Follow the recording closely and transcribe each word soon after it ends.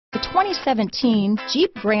2017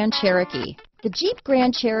 Jeep Grand Cherokee. The Jeep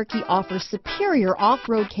Grand Cherokee offers superior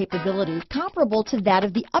off-road capability comparable to that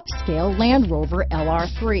of the upscale Land Rover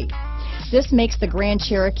LR3. This makes the Grand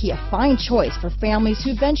Cherokee a fine choice for families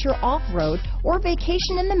who venture off-road or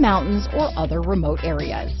vacation in the mountains or other remote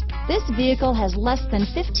areas. This vehicle has less than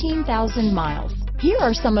 15,000 miles. Here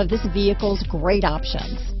are some of this vehicle's great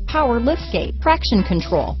options: power liftgate, traction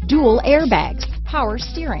control, dual airbags, power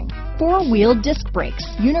steering, four-wheel disc brakes,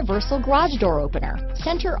 universal garage door opener,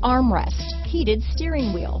 center armrest, heated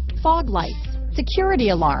steering wheel, fog lights, security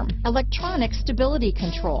alarm, electronic stability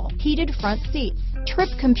control, heated front seats, trip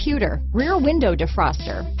computer, rear window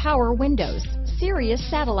defroster, power windows, Sirius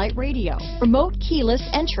satellite radio, remote keyless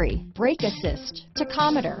entry, brake assist,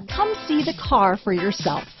 tachometer. Come see the car for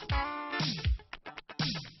yourself.